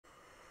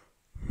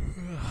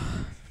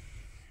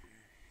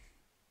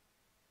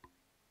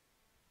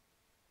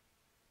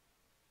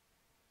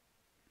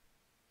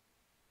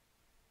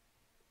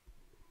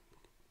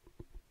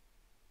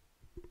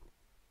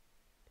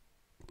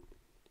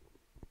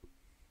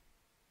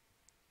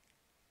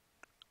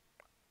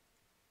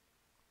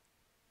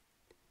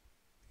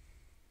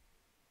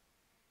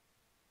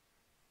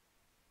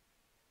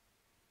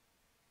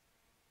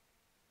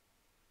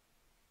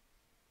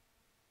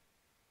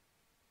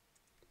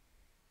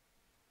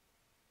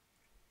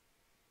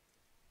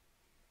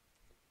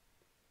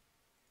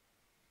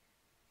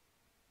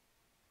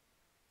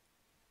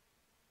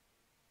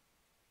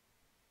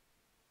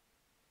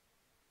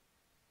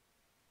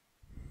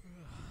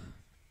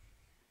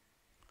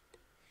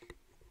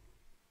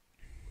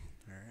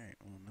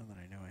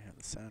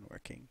the sound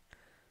working.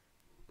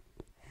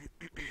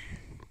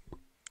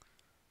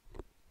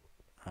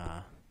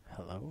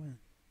 Hello,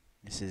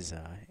 this is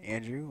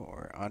Andrew,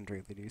 or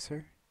Andre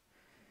Leducer.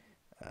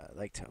 I'd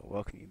like to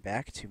welcome you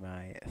back to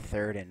my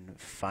third and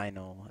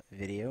final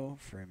video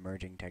for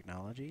emerging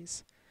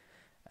technologies.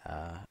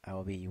 I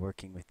will be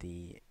working with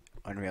the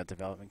Unreal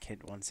Development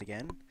Kit once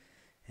again,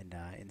 and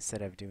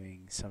instead of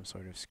doing some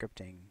sort of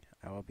scripting,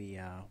 I will be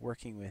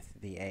working with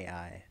the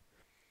AI.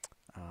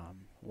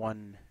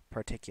 One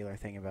particular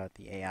thing about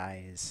the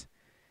AI is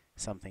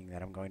something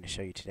that I'm going to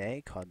show you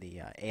today called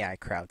the AI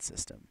Crowd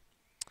system.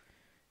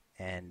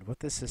 And what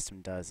this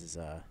system does is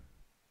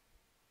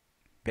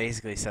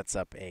basically sets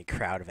up a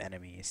crowd of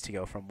enemies to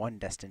go from one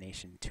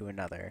destination to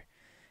another,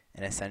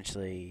 and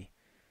essentially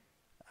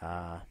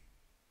I'll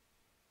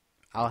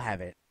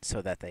have it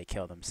so that they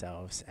kill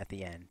themselves at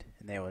the end,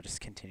 and they will just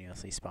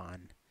continuously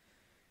spawn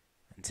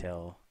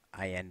until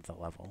I end the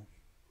level.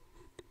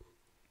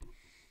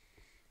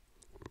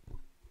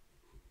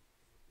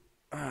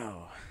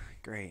 Oh,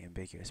 great,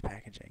 ambiguous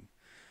packaging.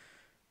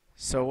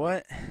 So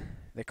what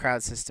the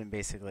crowd system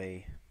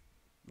basically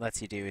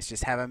lets you do is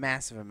just have a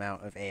massive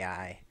amount of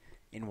AI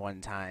in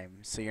one time,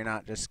 so you're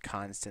not just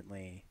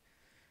constantly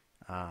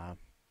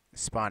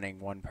spawning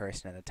one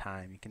person at a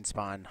time. You can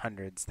spawn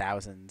hundreds,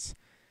 thousands,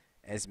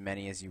 as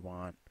many as you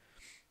want.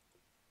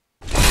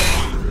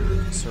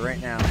 So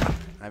right now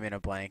I'm in a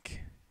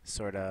blank,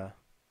 sorta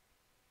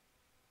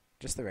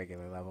just the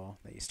regular level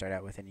that you start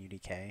out with in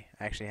UDK.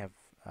 I actually have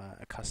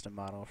a custom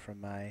model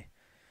from one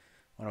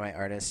of my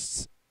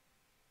artists,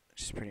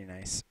 which is pretty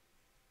nice.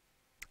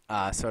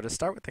 So to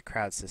start with the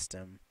crowd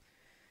system,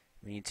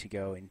 we need to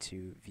go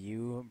into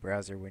View,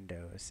 Browser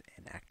Windows,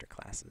 and Actor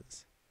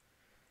Classes.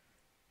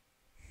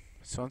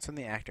 So once in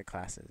the Actor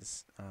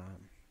Classes,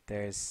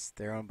 there's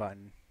their own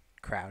button,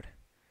 Crowd,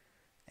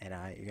 and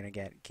you're going to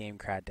get Game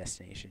Crowd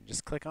Destination.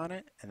 Just click on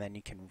it, and then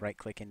you can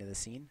right-click into the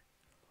scene.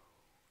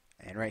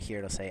 And right here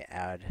it'll say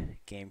Add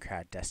Game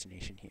Crowd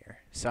Destination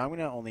here. So I'm going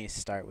to only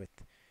start with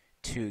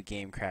 2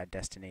 Game Crowd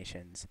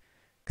destinations,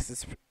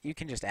 because you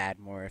can just add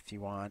more if you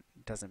want.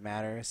 It doesn't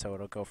matter, so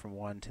it'll go from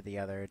one to the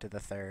other to the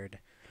third.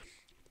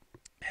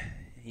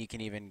 You can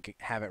even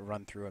have it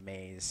run through a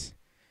maze.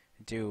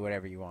 Do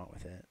whatever you want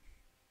with it.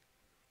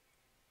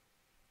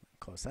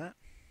 Close that.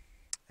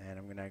 And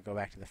I'm going to go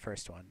back to the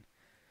first one.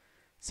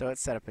 So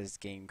it's set up as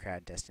Game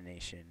Crowd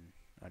Destination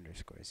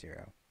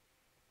 _0.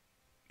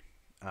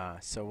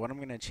 So what I'm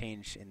going to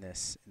change in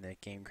the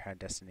Game Crowd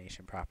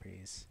Destination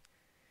properties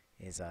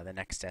is the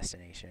next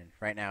destination.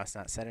 Right now it's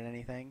not set at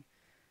anything,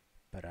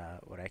 but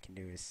what I can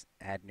do is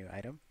add new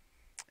item,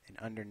 and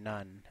under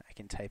none I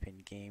can type in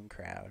Game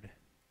Crowd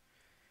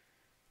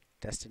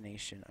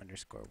Destination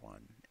 _1,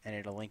 and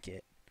it'll link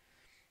it.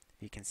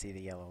 You can see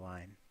the yellow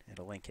line.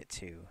 It'll link it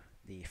to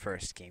the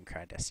first Game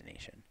Crowd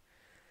destination.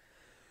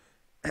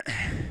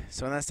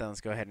 So when that's done, let's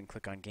go ahead and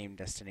click on Game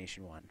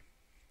Destination 1.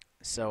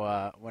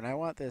 So when I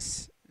want the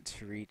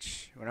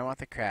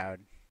crowd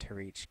to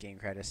reach Game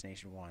Crowd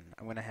Destination 1,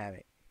 I'm going to have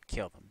it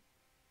kill them,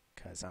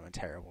 because I'm a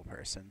terrible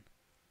person.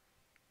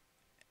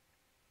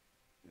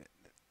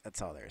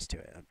 That's all there is to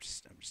it. I'm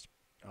just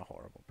a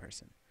horrible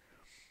person.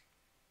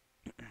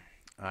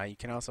 You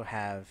can also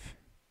have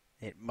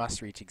it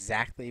must reach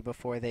exactly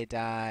before they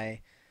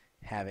die,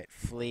 have it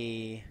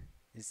flee.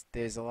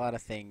 There's a lot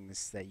of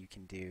things that you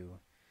can do.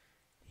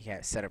 You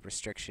can set up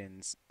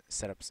restrictions,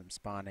 set up some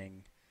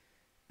spawning,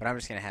 but I'm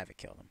just going to have it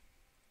kill them.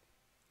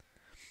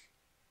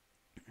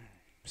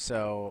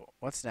 So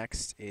what's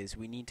next is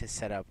we need to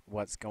set up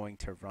what's going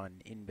to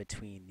run in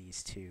between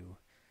these two,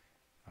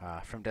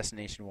 from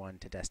Destination 1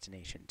 to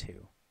Destination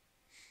 2.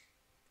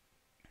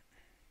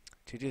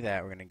 To do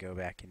that, we're going to go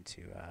back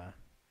into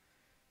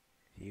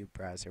View,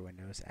 Browser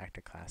Windows,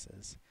 Actor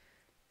Classes.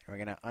 And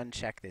we're going to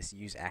uncheck this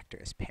Use Actor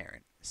as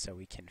Parent so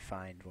we can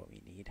find what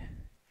we need.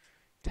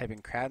 Type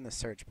in Crowd in the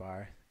search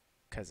bar,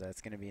 because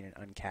it's going to be in an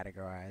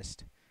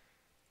uncategorized.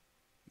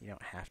 You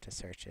don't have to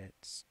search it.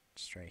 It's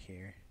just right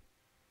here.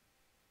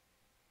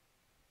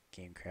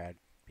 Game Crowd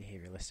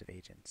Behavior List of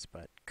Agents,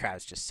 but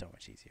Crowd's just so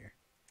much easier.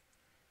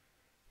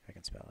 If I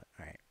can spell it.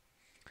 Alright.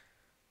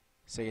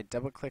 So you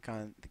double click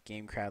on the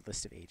Game Crowd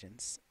List of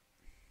Agents,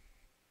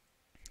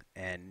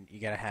 and you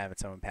gotta have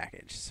its own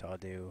package. So I'll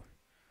do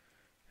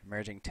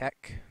Emerging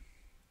Tech,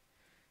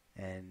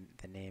 and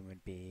the name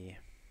would be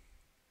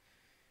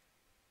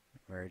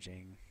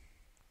Emerging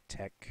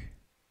Tech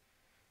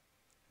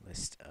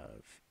List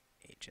of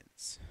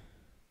Agents.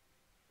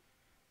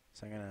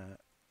 So I'm gonna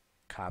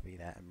copy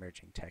that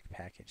Emerging Tech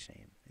package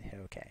name and hit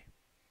OK.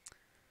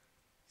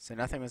 So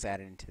nothing was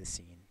added into the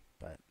scene,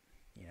 but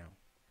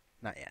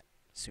not yet.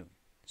 Soon.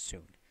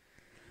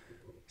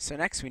 So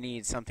next we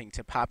need something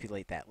to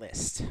populate that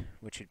list,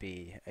 which would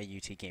be a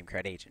UT Game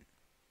Crowd agent,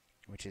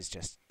 which is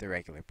just the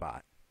regular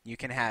bot. You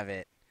can have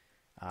it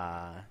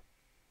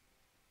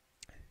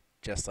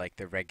just like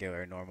the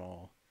regular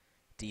normal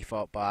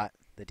default bot,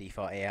 the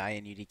default AI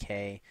in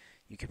UDK.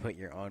 You could put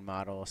your own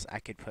models. I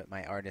could put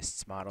my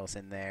artist's models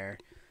in there.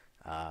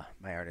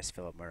 My artist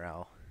Philip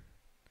Morel.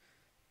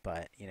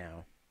 But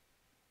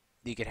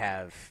you could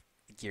have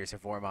Gears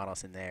of War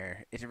models in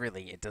there.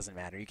 It doesn't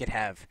matter. You could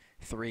have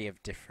three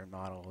of different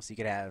models. You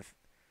could have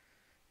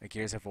a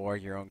Gears of War,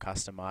 your own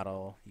custom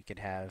model. You could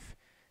have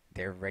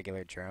their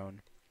regular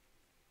drone.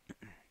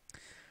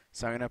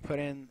 So I'm going to put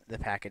in the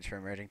package for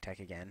emerging tech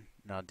again,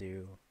 and I'll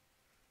do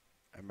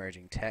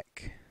emerging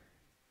tech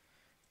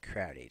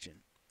crowd agent.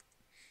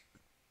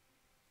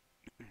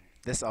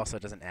 This also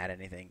doesn't add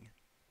anything.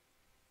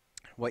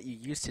 What you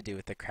used to do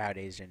with the crowd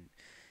agent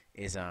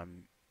is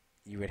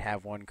you would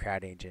have one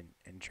crowd agent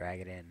and drag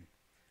it in,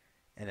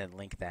 and then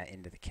link that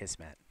into the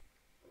Kismet.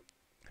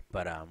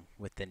 But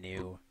with the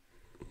new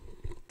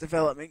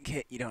development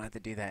kit, you don't have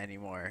to do that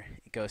anymore.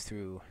 It goes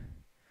through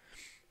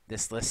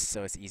this list,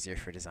 so it's easier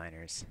for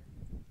designers.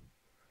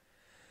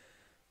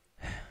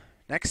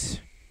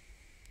 Next,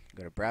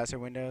 go to browser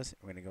windows.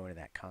 We're going to go into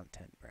that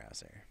content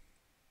browser.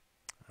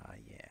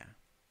 Yeah.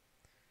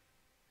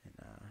 And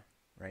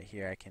right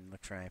here, I can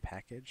look for my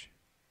package,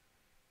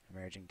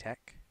 emerging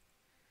tech.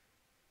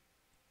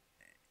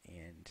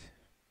 And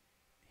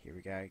here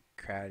we go,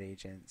 crowd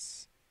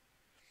agents.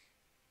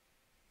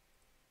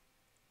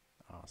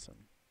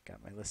 Awesome.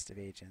 Got my list of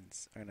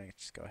agents. I'm going to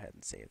just go ahead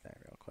and save that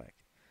real quick.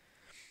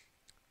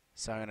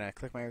 So I'm going to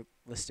click my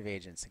list of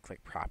agents and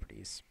click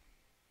properties.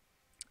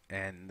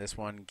 And this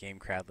one, game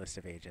crowd list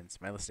of agents.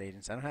 My list of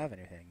agents, I don't have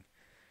anything.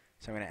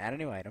 So I'm going to add a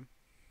new item.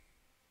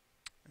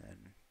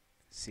 And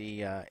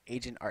see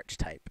agent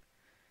archetype.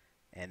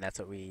 And that's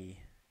what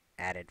we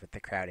added with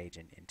the crowd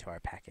agent into our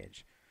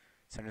package.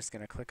 So I'm just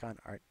going to click on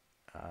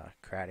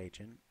crowd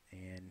agent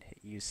and hit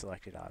use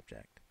selected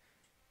object.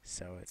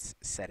 So it's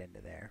set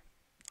into there,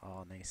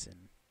 all nice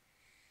and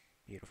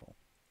beautiful.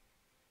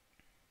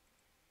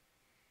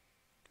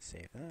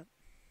 Save that.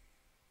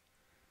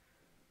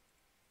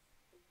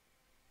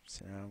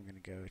 So now I'm going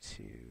to go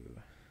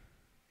to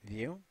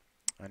View,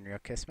 Unreal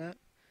Kismet.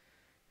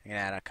 I'm going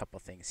to add a couple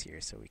things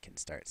here so we can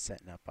start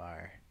setting up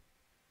our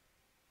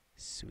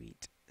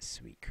sweet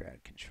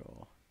crowd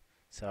control.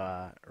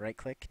 So right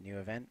click, new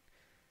event,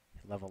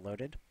 level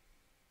loaded.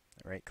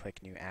 Right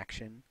click, new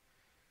action,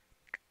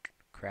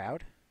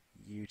 crowd,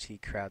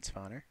 UT crowd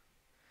spawner.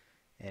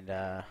 And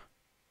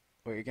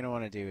what you're going to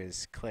want to do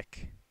is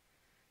click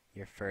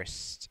your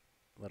first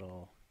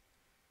little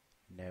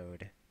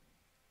node,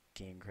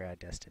 game crowd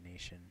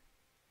destination,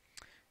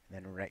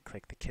 and then right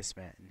click the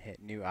Kismet and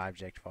hit new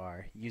object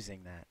var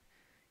using that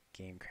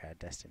game crowd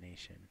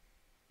destination.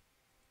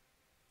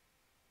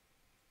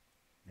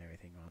 And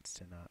everything wants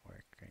to not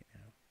work right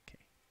now.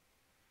 Okay.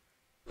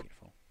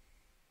 Beautiful.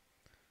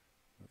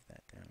 Move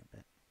that down a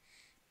bit.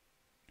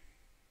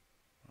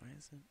 Why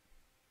is it?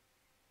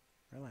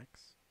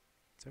 Relax.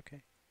 It's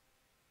okay.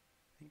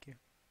 Thank you.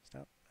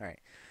 Stop. Alright.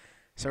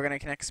 So we're going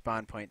to connect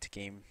spawn point to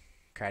game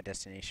crowd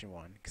destination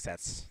 1, because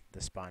that's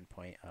the spawn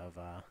point of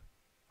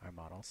our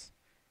models.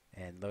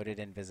 And loaded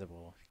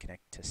invisible,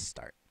 connect to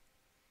start.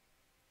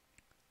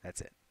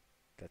 That's it.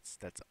 That's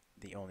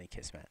the only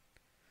Kismet.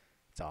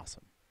 It's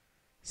awesome.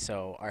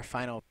 So our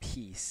final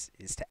piece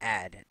is to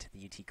add to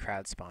the UT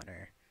crowd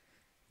spawner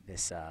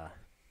this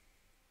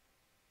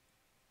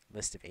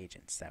list of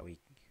agents that we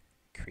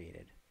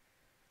created.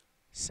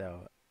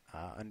 So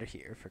under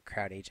here for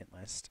crowd agent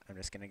list, I'm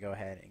just going to go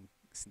ahead and,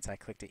 since I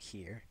clicked it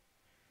here,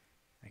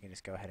 I can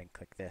just go ahead and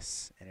click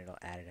this and it'll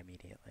add it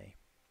immediately.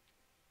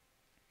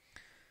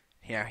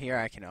 Here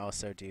I can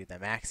also do the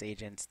max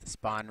agents, the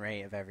spawn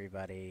rate of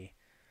everybody,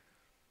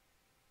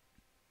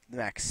 the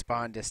max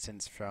spawn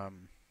distance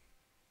from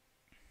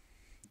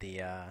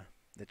the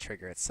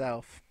trigger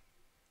itself,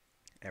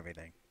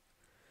 everything.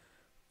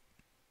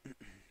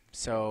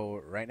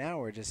 So right now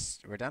we're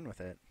done with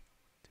it.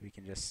 We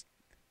can just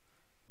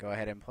go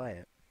ahead and play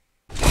it.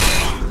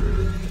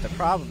 But the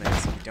problem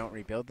is if you don't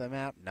rebuild the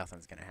map,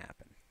 nothing's gonna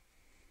happen.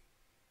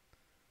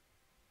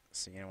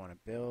 So you're gonna want to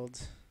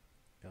build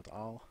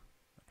all,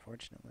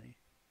 unfortunately.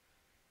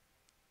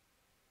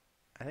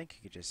 I think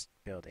you could just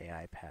build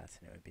AI paths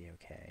and it would be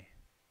okay.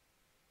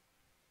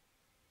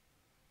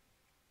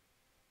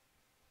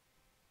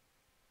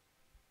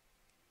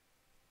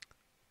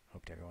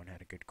 Hoped everyone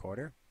had a good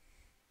quarter.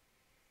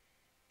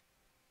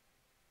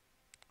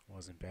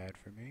 Wasn't bad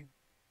for me.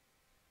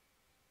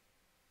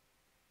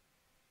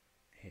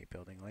 Hate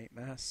building late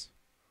mass.